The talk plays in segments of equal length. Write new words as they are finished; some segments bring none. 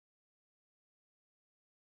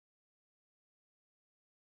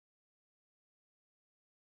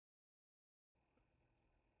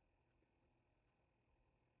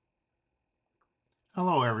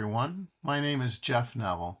Hello, everyone. My name is Jeff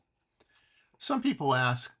Neville. Some people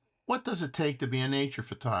ask, what does it take to be a nature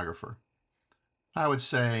photographer? I would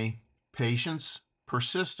say patience,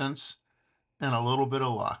 persistence, and a little bit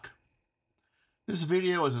of luck. This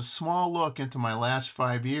video is a small look into my last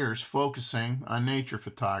 5 years focusing on nature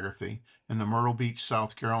photography in the Myrtle Beach,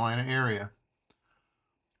 South Carolina area.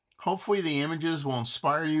 Hopefully the images will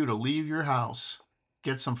inspire you to leave your house,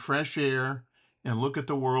 get some fresh air, and look at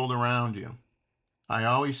the world around you. I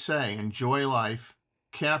always say, enjoy life,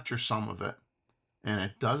 capture some of it. And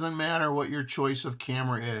it doesn't matter what your choice of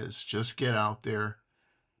camera is, just get out there.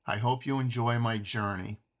 I hope you enjoy my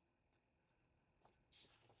journey.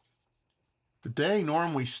 The day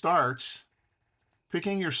normally starts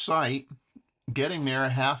picking your site, getting there a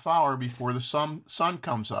half hour before the sun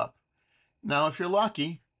comes up. Now, if you're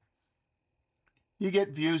lucky, you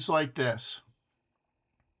get views like this.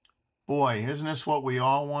 Boy, isn't this what we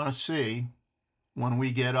all want to see when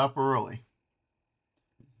we get up early?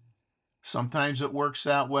 Sometimes it works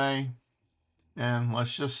that way, and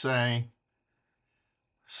let's just say,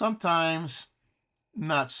 sometimes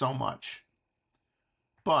not so much.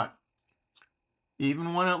 But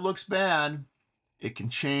even when it looks bad, it can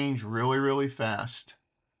change really, really fast.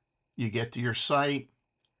 You get to your site,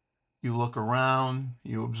 you look around,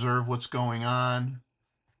 you observe what's going on,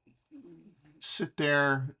 sit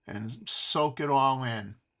there and soak it all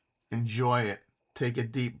in. Enjoy it. Take a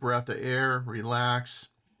deep breath of air, relax,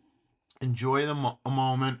 enjoy a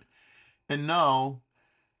moment, and know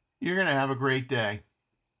you're going to have a great day.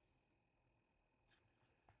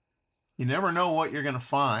 You never know what you're going to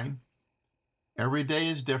find. Every day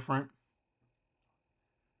is different.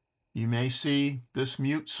 You may see this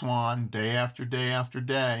mute swan day after day after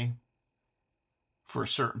day for a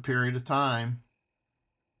certain period of time,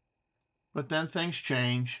 but then things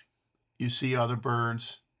change. You see other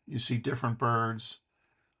birds, you see different birds,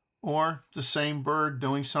 or the same bird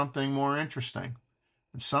doing something more interesting.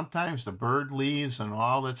 And sometimes the bird leaves and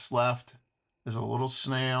all that's left is a little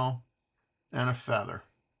snail and a feather.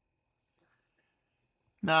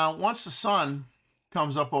 Now, once the sun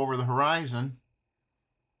comes up over the horizon,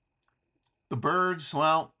 the birds,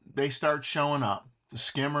 well, they start showing up. The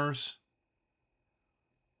skimmers,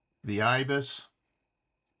 the ibis,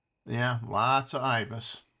 yeah, lots of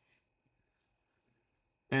ibis,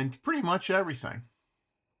 and pretty much everything.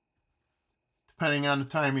 Depending on the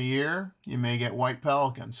time of year, you may get white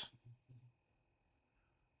pelicans.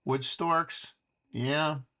 Wood storks,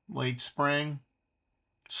 yeah, late spring,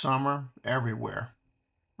 summer, everywhere.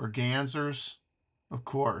 Mergansers, of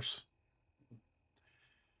course.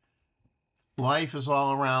 Life is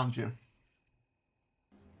all around you.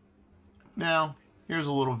 Now, here's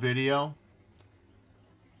a little video.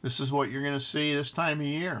 This is what you're going to see this time of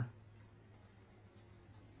year.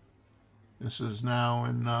 This is now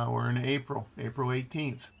we're in April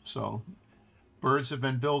 18th. So birds have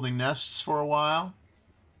been building nests for a while.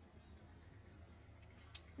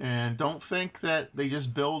 And don't think that they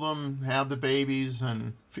just build them, have the babies,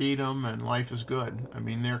 and feed them, and life is good. I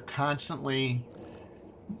mean, they're constantly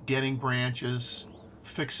getting branches,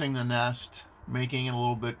 fixing the nest, making it a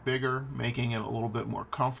little bit bigger, making it a little bit more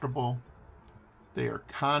comfortable. They are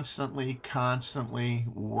constantly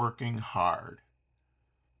working hard.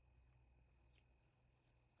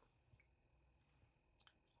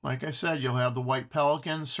 Like I said, you'll have the white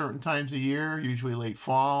pelicans certain times of year, usually late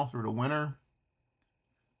fall through the winter.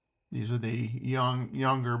 These are the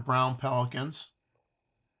younger brown pelicans.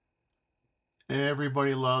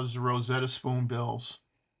 Everybody loves the Rosetta spoonbills.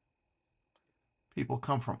 People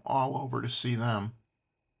come from all over to see them.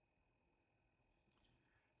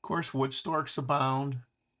 Of course, wood storks abound.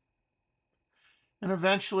 And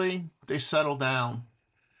eventually, they settle down.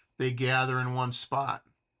 They gather in one spot,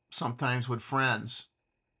 sometimes with friends.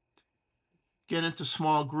 Get into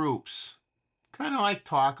small groups. Kind of like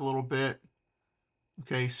talk a little bit.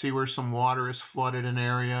 Okay, see where some water is flooded an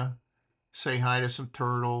area. Say hi to some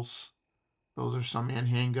turtles. Those are some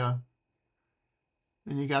anhinga.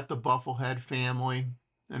 Then you got the bufflehead family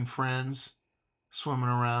and friends swimming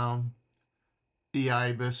around. The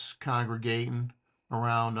ibis congregating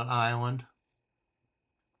around an island.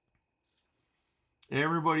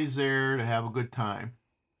 Everybody's there to have a good time.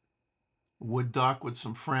 Wood duck with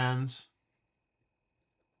some friends.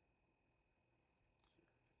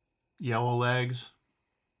 Yellow legs.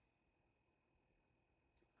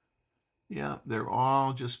 Yeah, they're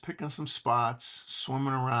all just picking some spots,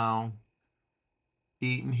 swimming around,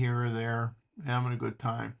 eating here or there, having a good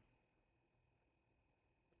time.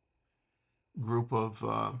 Group of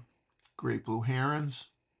great blue herons.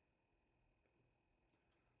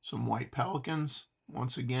 Some white pelicans,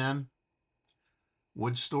 once again.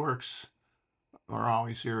 Wood storks are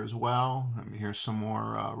always here as well. I mean, here's some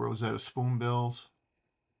more Rosetta spoonbills.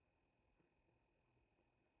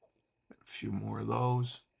 A few more of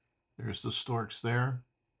those. There's the storks there.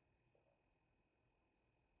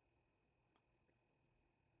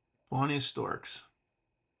 Plenty of storks.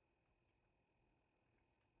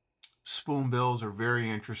 Spoonbills are very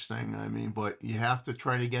interesting. I mean, but you have to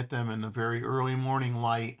try to get them in the very early morning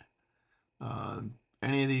light. Uh,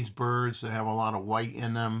 any of these birds that have a lot of white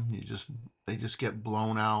in them, they just get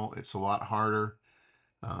blown out. It's a lot harder.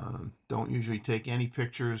 Don't usually take any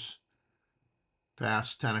pictures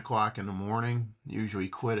past 10 o'clock in the morning. Usually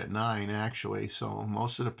quit at 9 actually. So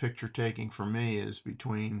most of the picture taking for me is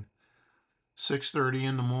between 6:30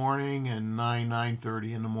 in the morning and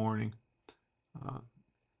 9:30 in the morning.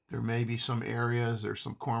 There may be some areas, there's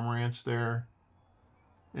some cormorants there.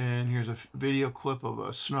 And here's a video clip of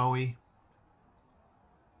a snowy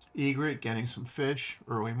egret getting some fish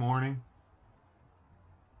early morning.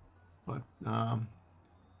 But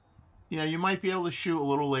yeah, you might be able to shoot a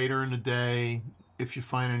little later in the day if you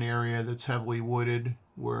find an area that's heavily wooded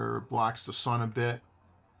where it blocks the sun a bit,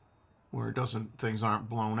 where it doesn't, things aren't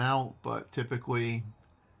blown out. But typically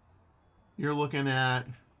you're looking at,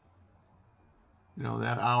 you know,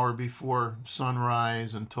 that hour before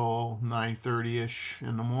sunrise until 9:30ish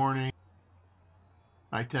in the morning.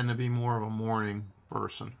 I tend to be more of a morning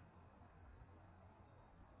person.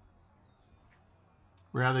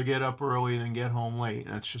 Rather get up early than get home late.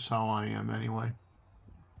 That's just how I am anyway.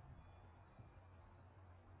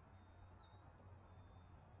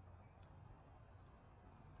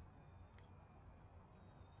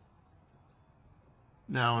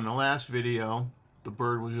 Now in the last video, the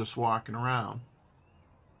bird was just walking around.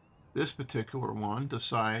 This particular one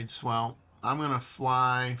decides, well, I'm going to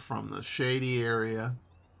fly from the shady area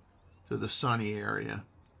to the sunny area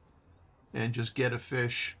and just get a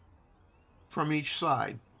fish from each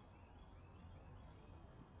side.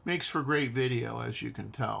 Makes for great video, as you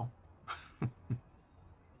can tell.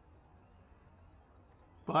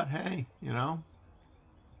 But hey, you know,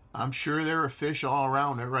 I'm sure there are fish all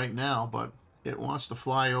around it right now, but it wants to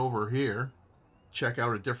fly over here, check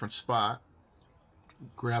out a different spot,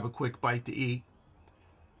 grab a quick bite to eat,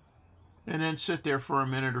 and then sit there for a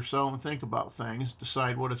minute or so and think about things,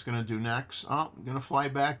 decide what it's going to do next. Oh, I'm going to fly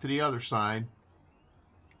back to the other side,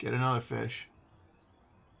 get another fish.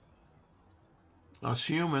 Us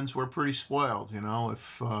humans, we're pretty spoiled, you know.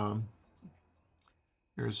 If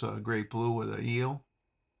there's a great blue with an eel,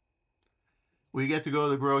 we get to go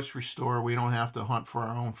to the grocery store. We don't have to hunt for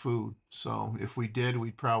our own food. So if we did,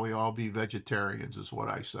 we'd probably all be vegetarians, is what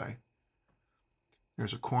I say.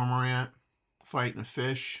 There's a cormorant fighting a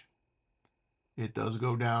fish. It does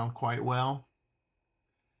go down quite well.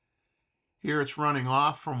 Here it's running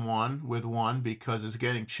off from one because it's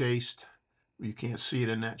getting chased. You can't see it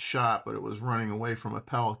in that shot, but it was running away from a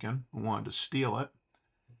pelican who wanted to steal it.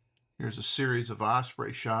 Here's a series of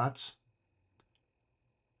osprey shots.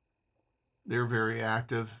 They're very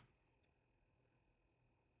active,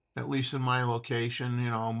 at least in my location, you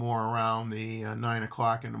know, more around the 9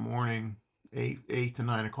 o'clock in the morning, 8 to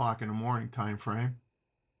 9 o'clock in the morning time frame.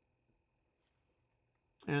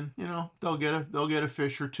 And, you know, they'll get a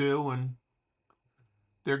fish or two, and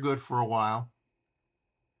they're good for a while.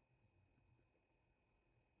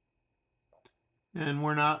 And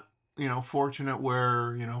we're not, you know, fortunate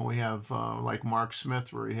where, you know, we have like Mark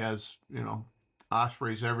Smith, where he has, you know,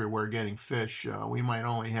 ospreys everywhere getting fish. We might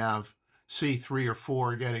only see 3 or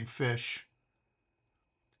 4 getting fish.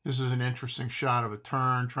 This is an interesting shot of a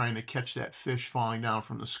tern trying to catch that fish falling down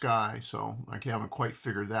from the sky. So I haven't quite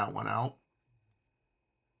figured that one out.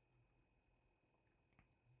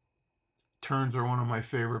 Terns are one of my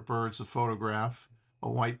favorite birds to photograph. A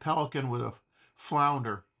white pelican with a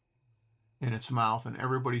flounder in its mouth, and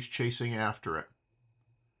everybody's chasing after it.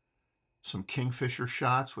 Some kingfisher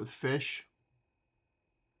shots with fish.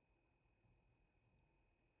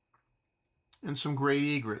 And some great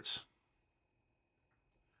egrets.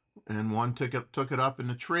 And one took it up in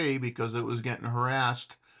the tree because it was getting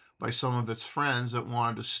harassed by some of its friends that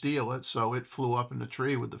wanted to steal it, so it flew up in the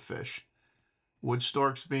tree with the fish. Wood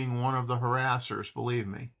storks being one of the harassers, believe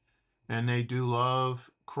me. And they do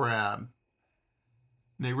love crab.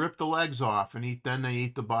 And they rip the legs off and then they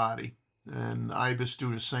eat the body. And ibis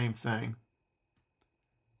do the same thing.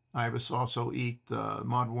 Ibis also eat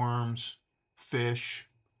mudworms, fish.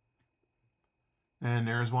 And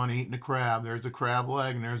there's one eating a crab. There's the crab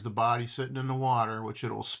leg, and there's the body sitting in the water, which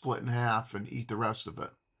it'll split in half and eat the rest of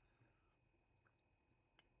it.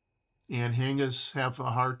 Anhingas have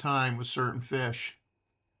a hard time with certain fish.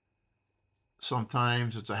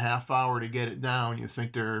 Sometimes it's a half hour to get it down. You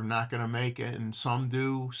think they're not going to make it, and some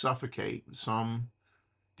do suffocate. Some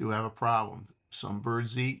do have a problem. Some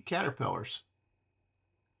birds eat caterpillars.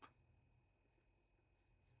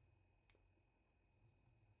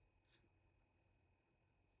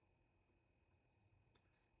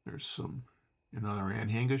 There's another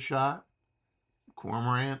anhinga shot,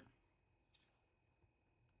 cormorant.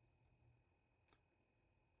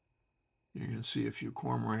 You're going to see a few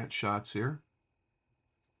cormorant shots here.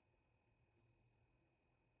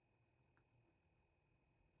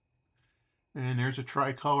 And there's a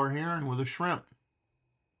tricolor heron with a shrimp.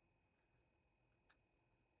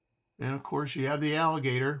 And of course you have the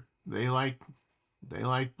alligator. They like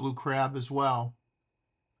blue crab as well.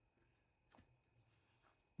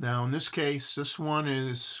 Now in this case, this one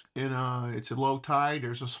is it's a low tide.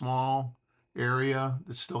 There's a small area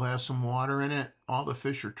that still has some water in it. All the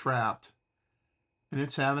fish are trapped. And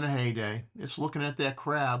it's having a heyday. It's looking at that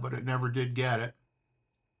crab, but it never did get it.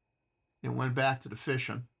 It went back to the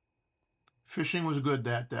fishing. Fishing was good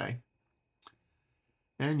that day.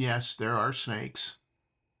 And yes, there are snakes.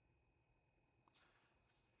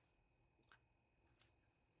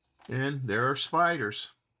 And there are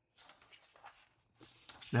spiders.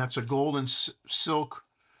 That's a golden silk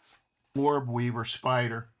orb weaver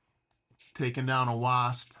spider. Taking down a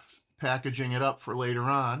wasp, packaging it up for later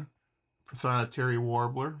on. Prothonotary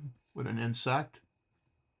warbler with an insect.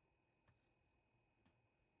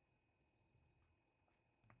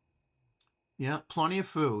 Yeah, plenty of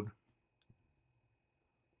food.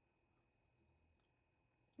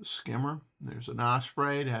 A skimmer. There's an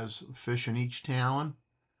osprey. It has a fish in each talon.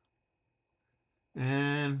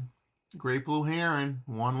 And great blue heron.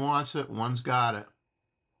 One wants it, one's got it.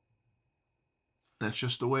 That's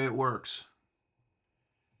just the way it works.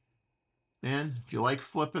 And if you like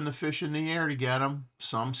flipping the fish in the air to get them,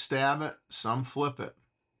 some stab it, some flip it.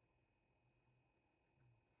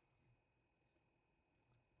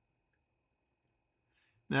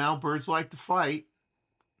 Now, birds like to fight,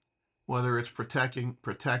 whether it's protecting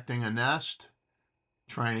a nest,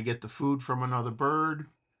 trying to get the food from another bird,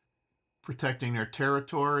 protecting their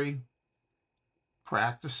territory,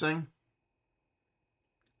 practicing.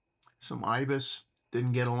 Some ibis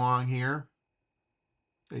didn't get along here.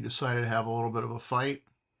 They decided to have a little bit of a fight.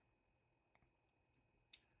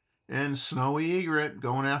 And snowy egret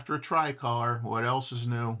going after a tricolor. What else is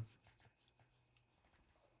new?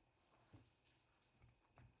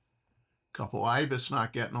 Couple ibis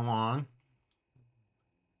not getting along.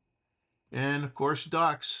 And of course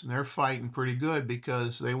ducks, they're fighting pretty good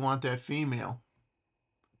because they want that female.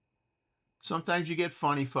 Sometimes you get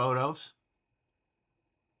funny photos.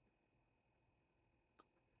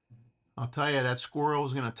 I'll tell you, that squirrel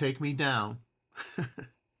is going to take me down.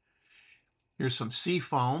 Here's some sea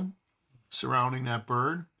foam surrounding that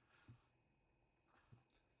bird.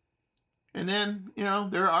 And then,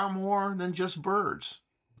 there are more than just birds.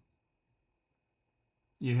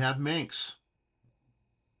 You have minks.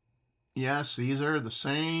 Yes, these are the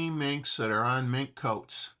same minks that are on mink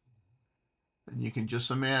coats. And you can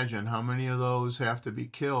just imagine how many of those have to be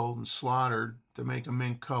killed and slaughtered to make a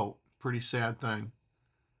mink coat. Pretty sad thing.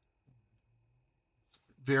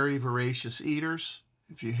 Very voracious eaters.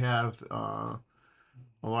 If you have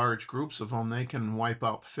large groups of them, they can wipe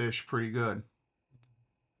out fish pretty good.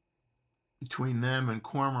 Between them and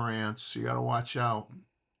cormorants, you got to watch out.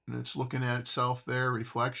 And it's looking at itself there,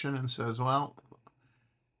 reflection, and says, well,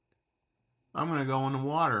 I'm going to go in the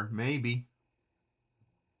water, maybe.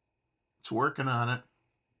 It's working on it.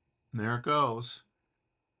 And there it goes.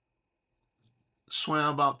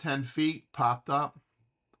 Swam about 10 feet, popped up,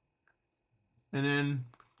 and then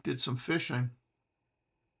did some fishing.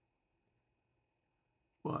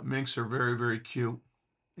 But minks are very, very cute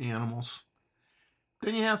animals.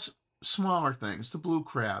 Then you have smaller things, the blue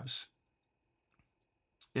crabs,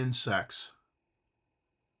 insects,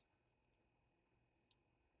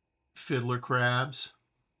 fiddler crabs,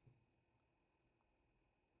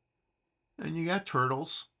 and you got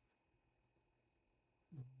turtles.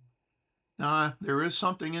 Now, there is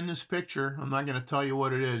something in this picture. I'm not going to tell you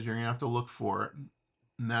what it is. You're going to have to look for it.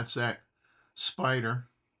 And that's that spider.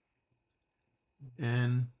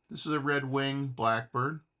 And this is a red-winged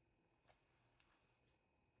blackbird.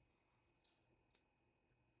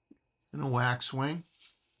 And a waxwing.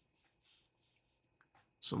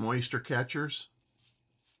 Some oyster catchers.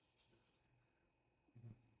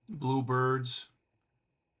 Bluebirds.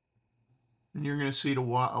 And you're going to see a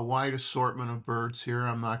wide assortment of birds here.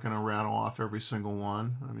 I'm not going to rattle off every single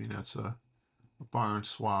one. I mean, that's a barn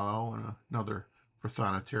swallow and another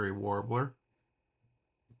prothonotary warbler.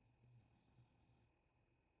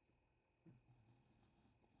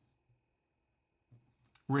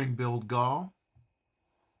 ring-billed gull,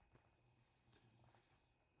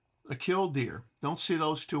 a killdeer. Don't see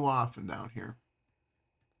those too often down here,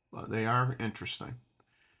 but they are interesting.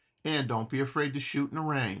 And don't be afraid to shoot in the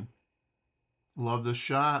rain. Love this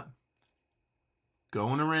shot.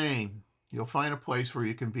 Go in the rain. You'll find a place where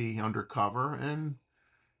you can be undercover, and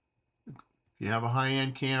if you have a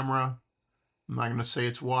high-end camera, I'm not going to say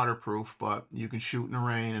it's waterproof, but you can shoot in the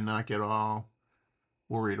rain and not get all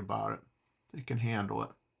worried about it. It can handle it.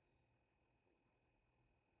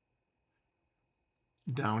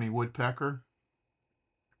 Downy woodpecker,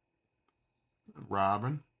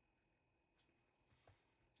 robin.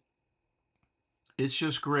 It's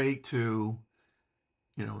just great to,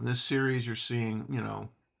 in this series you're seeing,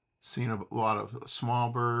 seeing a lot of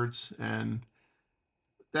small birds, and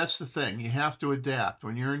that's the thing. You have to adapt.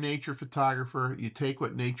 When you're a nature photographer, you take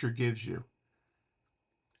what nature gives you.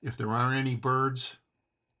 If there aren't any birds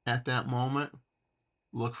at that moment,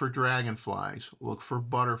 look for dragonflies, look for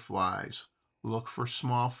butterflies, look for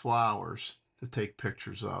small flowers to take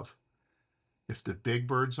pictures of. If the big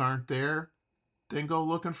birds aren't there, then go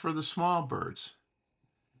looking for the small birds.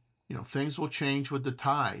 Things will change with the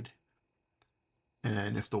tide.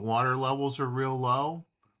 And if the water levels are real low,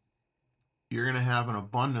 you're going to have an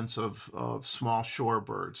abundance of small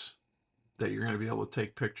shorebirds that you're going to be able to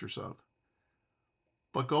take pictures of.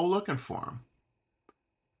 But go looking for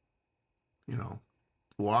them.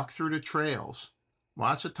 Walk through the trails.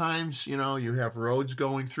 Lots of times, you have roads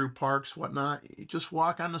going through parks, whatnot. You just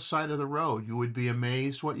walk on the side of the road. You would be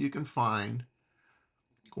amazed what you can find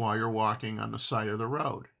while you're walking on the side of the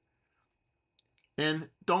road. And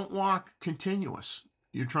don't walk continuous.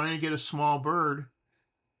 You're trying to get a small bird,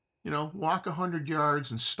 walk 100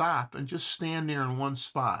 yards and stop and just stand there in one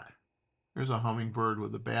spot. There's a hummingbird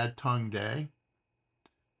with a bad tongue day.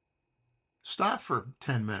 Stop for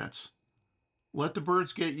 10 minutes. Let the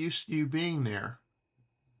birds get used to you being there.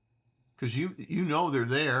 Because you know they're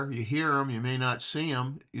there. You hear them. You may not see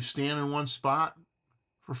them. You stand in one spot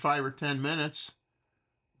for 5 or 10 minutes.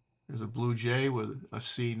 There's a blue jay with a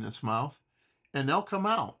seed in its mouth. And they'll come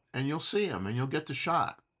out, and you'll see them, and you'll get the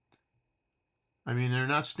shot. I mean, they're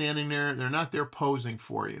not standing there. They're not there posing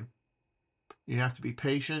for you. You have to be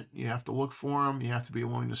patient. You have to look for them. You have to be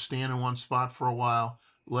willing to stand in one spot for a while.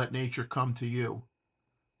 Let nature come to you.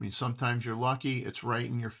 I mean, sometimes you're lucky. It's right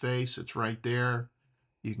in your face. It's right there.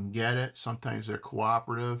 You can get it. Sometimes they're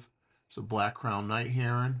cooperative. There's a black-crowned night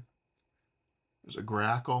heron. There's a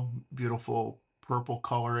grackle, beautiful purple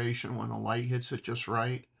coloration when the light hits it just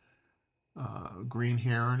right. Green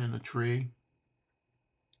heron in a tree.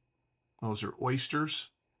 Those are oysters.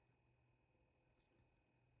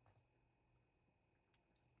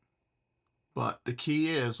 But the key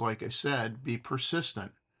is, like I said, be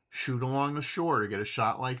persistent. Shoot along the shore to get a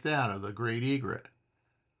shot like that of the great egret.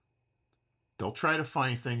 They'll try to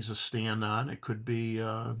find things to stand on. It could be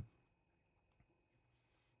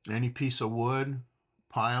any piece of wood,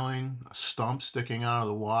 piling, a stump sticking out of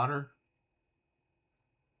the water.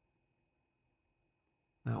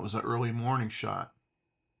 That was an early morning shot.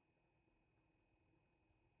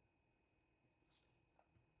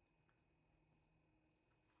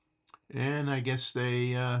 And I guess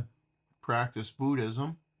they practice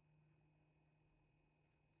Buddhism.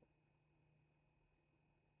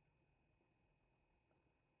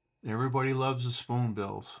 Everybody loves the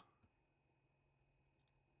spoonbills.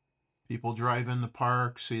 People drive in the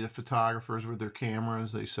park, see the photographers with their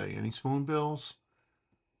cameras. They say, any spoonbills?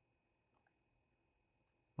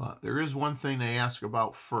 But there is one thing they ask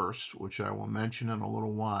about first, which I will mention in a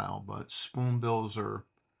little while, but spoonbills are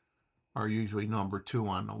usually number 2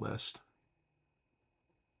 on the list.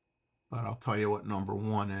 But I'll tell you what number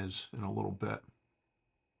 1 is in a little bit.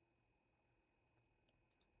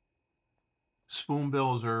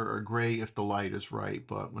 Spoonbills are great if the light is right,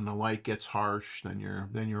 but when the light gets harsh, then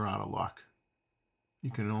you're out of luck. You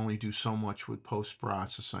can only do so much with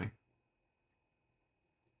post-processing.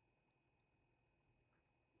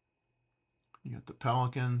 You got the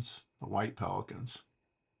pelicans, the white pelicans.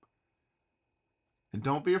 And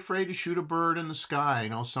don't be afraid to shoot a bird in the sky.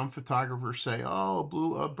 Some photographers say, oh,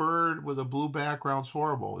 a bird with a blue background's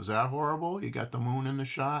horrible. Is that horrible? You got the moon in the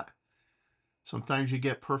shot. Sometimes you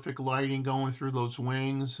get perfect lighting going through those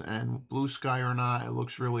wings, and blue sky or not, it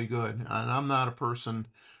looks really good. And I'm not a person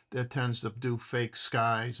that tends to do fake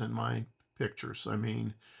skies in my pictures. I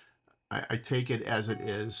mean, I take it as it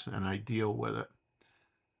is, and I deal with it.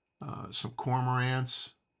 Some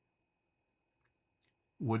cormorants,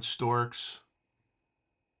 wood storks.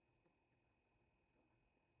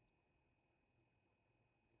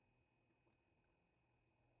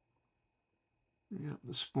 Yeah,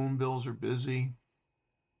 the spoonbills are busy.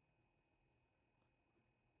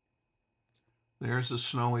 There's the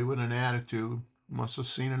Snowy with an attitude. Must have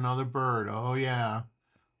seen another bird. Oh, yeah.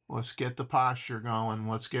 Let's get the posture going.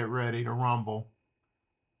 Let's get ready to rumble.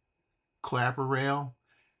 Clapper rail.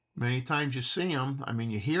 Many times you see them. I mean,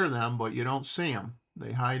 you hear them, but you don't see them.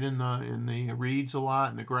 They hide in the reeds a lot,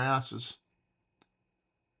 in the grasses.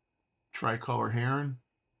 Tricolor heron.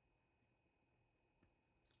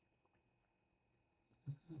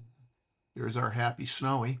 There's our happy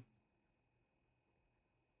Snowy.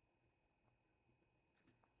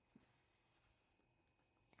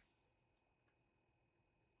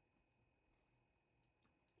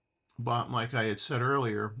 But like I had said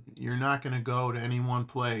earlier, you're not going to go to any one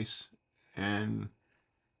place and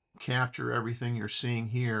capture everything you're seeing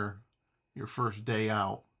here your first day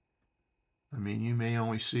out. I mean, you may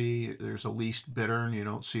only see, there's a least bittern. You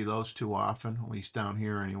don't see those too often, at least down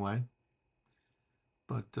here anyway.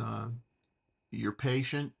 But you're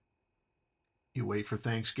patient. You wait for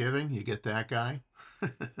Thanksgiving, you get that guy.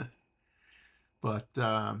 But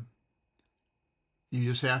you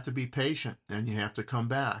just have to be patient and you have to come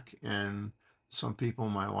back. And some people,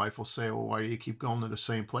 my wife will say, well, why do you keep going to the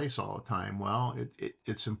same place all the time? Well,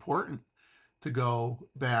 it's important to go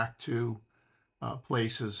back to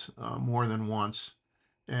places more than once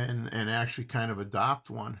and actually kind of adopt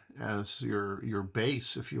one as your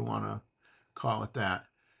base, if you want to call it that,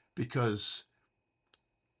 because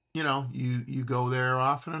you go there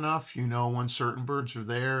often enough, you know when certain birds are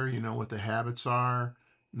there, you know what the habits are.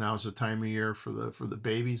 Now's the time of year for the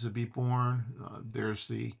babies to be born. There's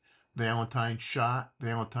the Valentine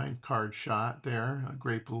card shot there,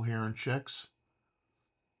 great blue heron chicks.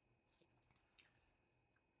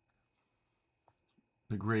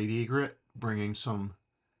 The great egret bringing some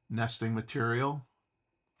nesting material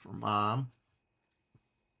for mom.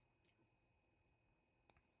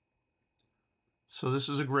 So this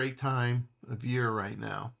is a great time of year right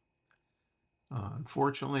now.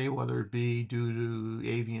 Unfortunately, whether it be due to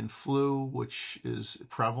avian flu, which is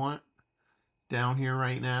prevalent down here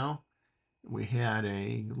right now, we had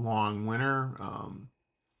a long winter.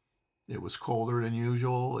 It was colder than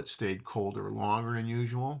usual. It stayed colder longer than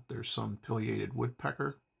usual. There's some pileated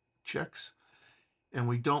woodpecker chicks, and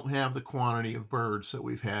we don't have the quantity of birds that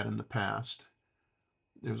we've had in the past.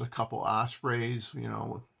 There's a couple ospreys, with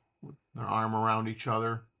their arm around each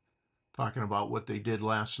other, talking about what they did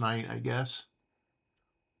last night, I guess.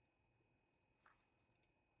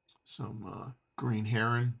 Some green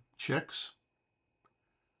heron chicks.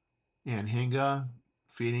 Anhinga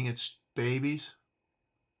feeding its babies.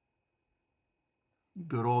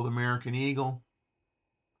 Good old American eagle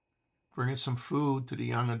bringing some food to the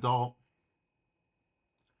young adult.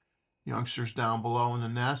 Youngsters down below in the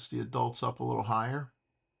nest, the adults up a little higher.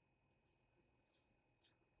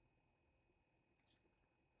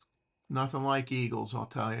 Nothing like eagles, I'll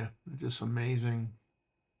tell you. They're just amazing,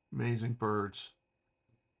 amazing birds.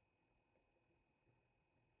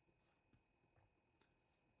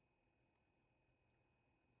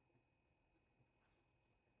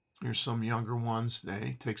 Here's some younger ones.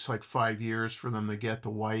 It takes like 5 years for them to get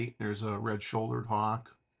the white. There's a red-shouldered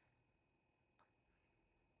hawk.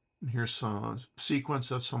 And here's some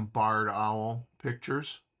sequence of some barred owl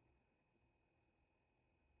pictures.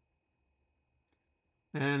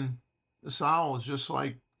 And this owl is just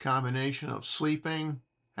like a combination of sleeping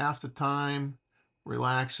half the time,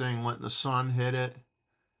 relaxing, letting the sun hit it.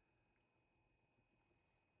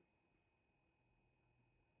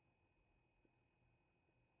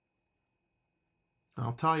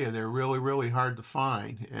 I'll tell you, they're really, really hard to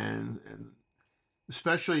find, and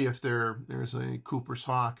especially if there's a Cooper's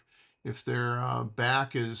hawk, if their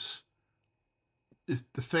back is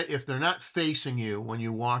if they're not facing you when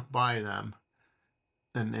you walk by them,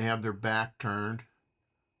 and they have their back turned,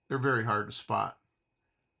 they're very hard to spot.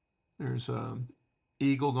 There's a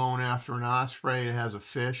eagle going after an osprey. It has a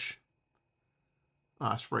fish.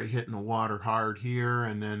 Osprey hitting the water hard here,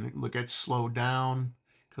 and then look, it slowed down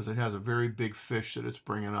because it has a very big fish that it's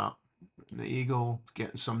bringing up. And the eagle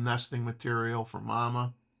getting some nesting material for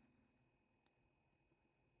mama.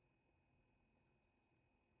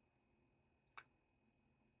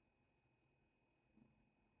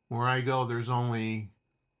 Where I go, there's only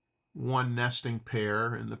one nesting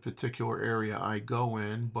pair in the particular area I go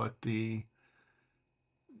in, but the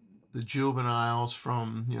juveniles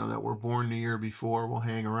from that were born the year before will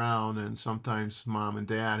hang around, and sometimes mom and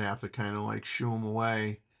dad have to kind of like shoo them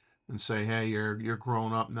away and say, hey, you're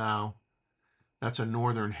grown up now. That's a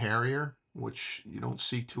northern harrier, which you don't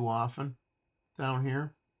see too often down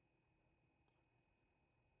here.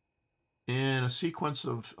 And a sequence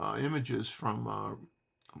of images from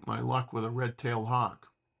my luck with a red-tailed hawk.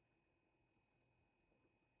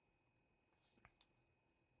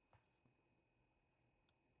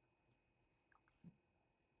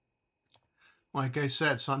 like I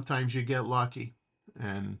said, sometimes you get lucky.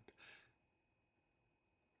 And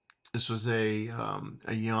this was a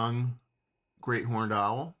young great horned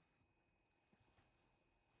owl.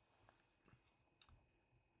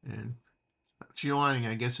 And it's yawning.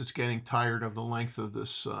 I guess it's getting tired of the length of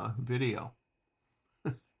this video.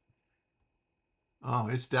 Oh,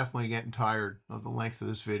 it's definitely getting tired of the length of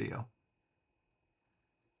this video.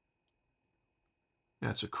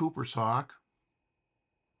 That's a Cooper's hawk.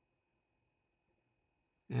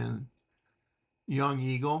 And young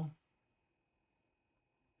eagle.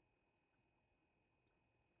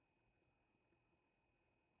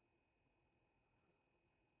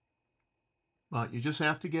 But you just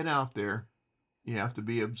have to get out there. You have to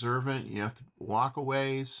be observant. You have to walk a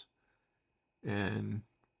ways. And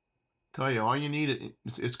tell you, all you need,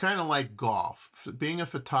 it's kind of like golf. Being a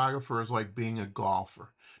photographer is like being a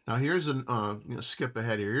golfer. Now here's skip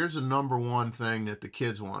ahead here. Here's the number one thing that the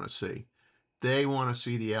kids want to see. They want to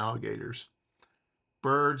see the alligators.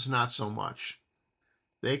 Birds, not so much.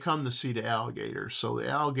 They come to see the alligators. So the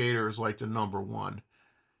alligator is like the number one.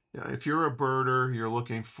 If you're a birder, you're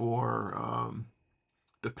looking for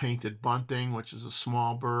the painted bunting, which is a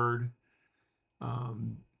small bird.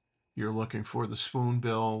 You're looking for the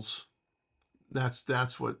spoonbills.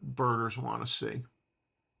 That's what birders want to see.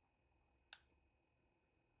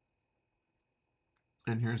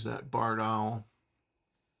 And here's that barred owl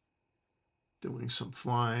doing some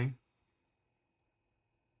flying.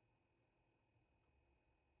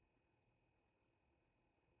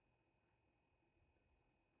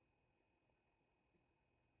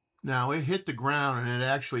 Now it hit the ground and it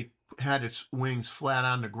actually had its wings flat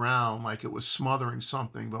on the ground like it was smothering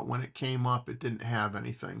something, but when it came up it didn't have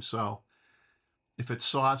anything. So if it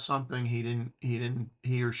saw something,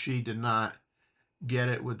 he or she did not get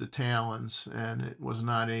it with the talons, and it was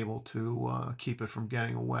not able to keep it from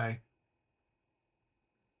getting away.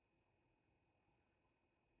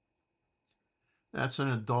 That's an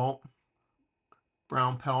adult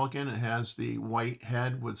brown pelican. It has the white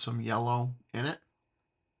head with some yellow in it.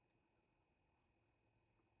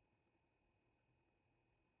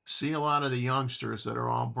 See a lot of the youngsters that are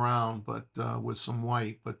all brown, but with some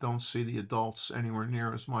white, but don't see the adults anywhere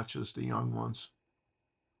near as much as the young ones.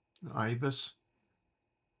 Ibis.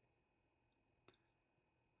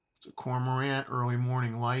 It's a cormorant, early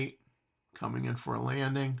morning light, coming in for a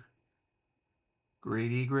landing.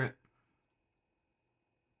 Great egret.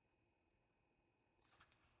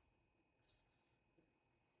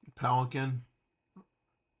 Pelican.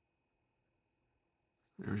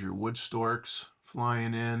 There's your wood storks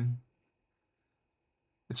flying in.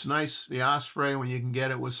 It's nice, the osprey, when you can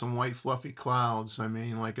get it with some white fluffy clouds. I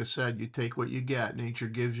mean, like I said, you take what you get. Nature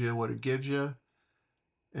gives you what it gives you,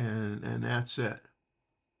 and that's it.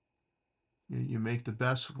 You make the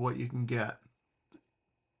best of what you can get.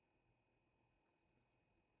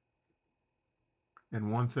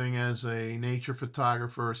 And one thing as a nature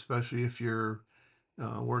photographer, especially if you're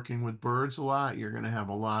working with birds a lot, you're going to have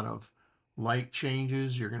a lot of light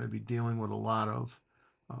changes. You're going to be dealing with a lot of,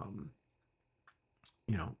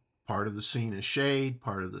 part of the scene is shade,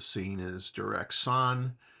 part of the scene is direct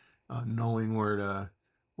sun, knowing where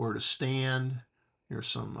to stand. Here's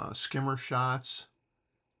some skimmer shots.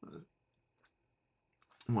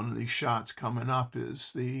 One of these shots coming up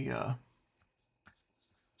is the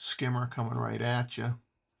skimmer coming right at you.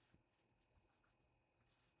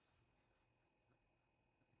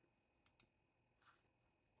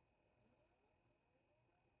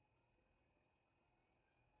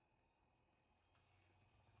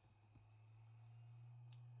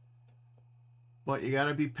 But you got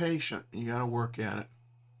to be patient. You got to work at it.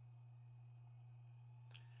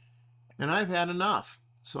 And I've had enough.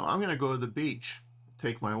 So I'm going to go to the beach,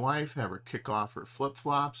 take my wife, have her kick off her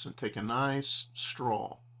flip-flops, and take a nice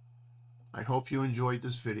stroll. I hope you enjoyed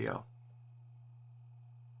this video.